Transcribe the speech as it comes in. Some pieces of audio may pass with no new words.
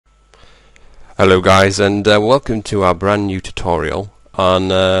Hello guys, and welcome to our brand new tutorial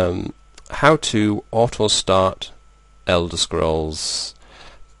on how to auto start Elder Scrolls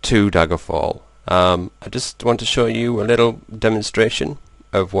 2 Daggerfall. I just want to show you a little demonstration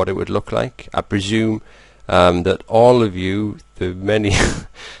of what it would look like. I presume that all of you, the many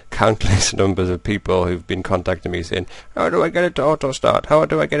countless numbers of people who've been contacting me saying, how do I get it to auto start? How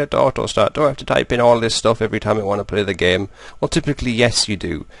do I get it to auto start? Do I have to type in all this stuff every time I want to play the game? Well, typically yes you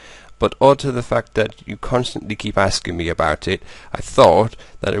do. But owed to the fact that you constantly keep asking me about it, I thought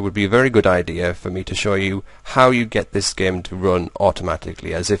that it would be a very good idea for me to show you how you get this game to run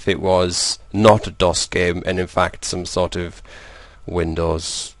automatically, as if it was not a DOS game and in fact some sort of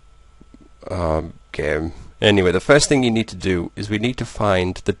Windows game. Anyway, the first thing you need to do is we need to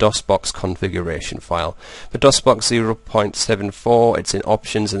find the Dosbox configuration file. For Dosbox 0.74 it's in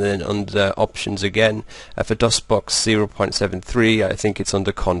options and then under options again. For Dosbox 0.73 I think it's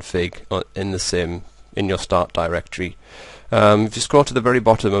under config in your start directory. If you scroll to the very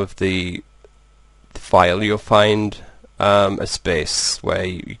bottom of the file you'll find a space where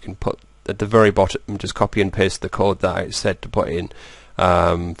you can put at the very bottom, just copy and paste the code that I said to put in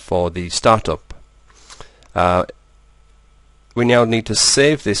for the startup. We now need to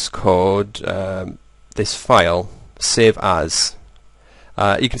save this code, this file, save as.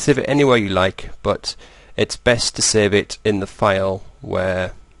 You can save it anywhere you like, but it's best to save it in the file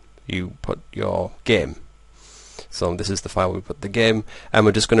where you put your game. So this is the file we put the game, and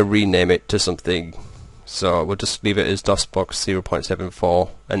we're just going to rename it to something. So we'll just leave it as Dosbox 0.74,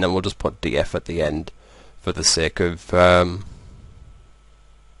 and then we'll just put DF at the end for the sake of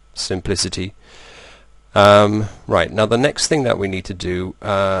simplicity. Right, now the next thing that we need to do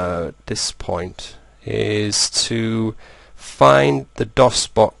at this point is to find the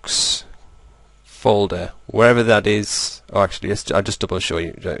Dosbox folder, wherever that is. Oh, actually, I'll just double show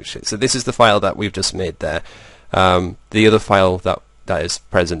you. So this is the file that we've just made there. The other file that is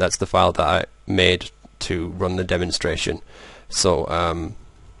present, that's the file that I made to run the demonstration. So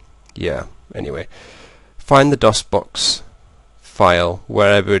yeah, anyway, find the Dosbox file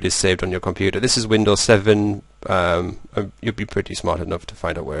wherever it is saved on your computer. This is Windows 7. You'll be pretty smart enough to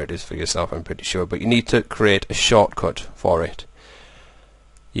find out where it is for yourself, I'm pretty sure, but you need to create a shortcut for it.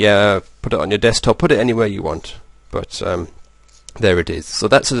 Yeah, put it on your desktop, put it anywhere you want, but there it is. So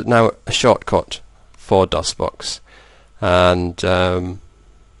that's now a shortcut for Dosbox, and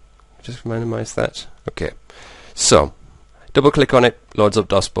just minimize that. Okay, so double click on it, loads up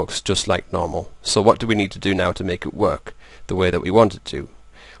Dosbox just like normal. So what do we need to do now to make it work the way that we want it to?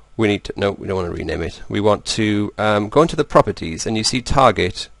 We need to, no, we don't want to rename it. We want to go into the properties, and you see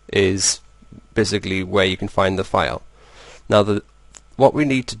target is basically where you can find the file. Now what we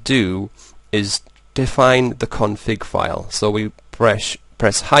need to do is define the config file. So we press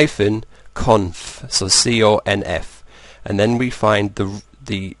hyphen conf, so CONF, and then we find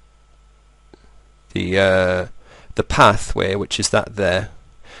the pathway, which is that there.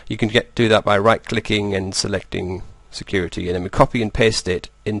 You can do that by right clicking and selecting security, and then we copy and paste it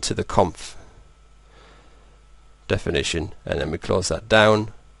into the conf definition, and then we close that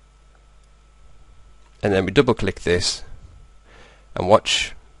down, and then we double click this and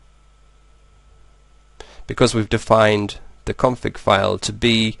watch. Because we've defined the config file to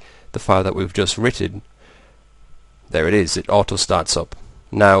be the file that we've just written, there it is, it auto starts up.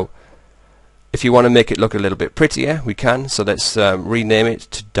 Now if you want to make it look a little bit prettier, we can. So let's rename it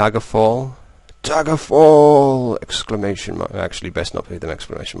to Daggerfall. Daggerfall! Exclamation mark. Actually, best not put them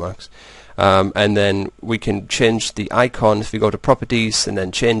exclamation marks. And then we can change the icon. If we go to properties and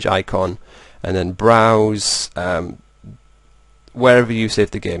then change icon, and then browse wherever you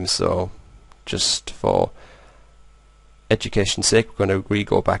save the game. So just for education's sake, we're going to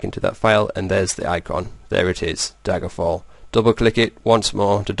go back into that file, and there's the icon. There it is, Daggerfall. Double click it once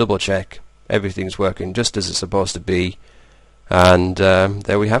more to double check everything's working just as it's supposed to be, and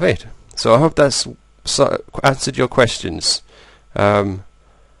there we have it. So I hope that's answered your questions.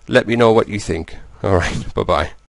 Let me know what you think. Alright, bye bye.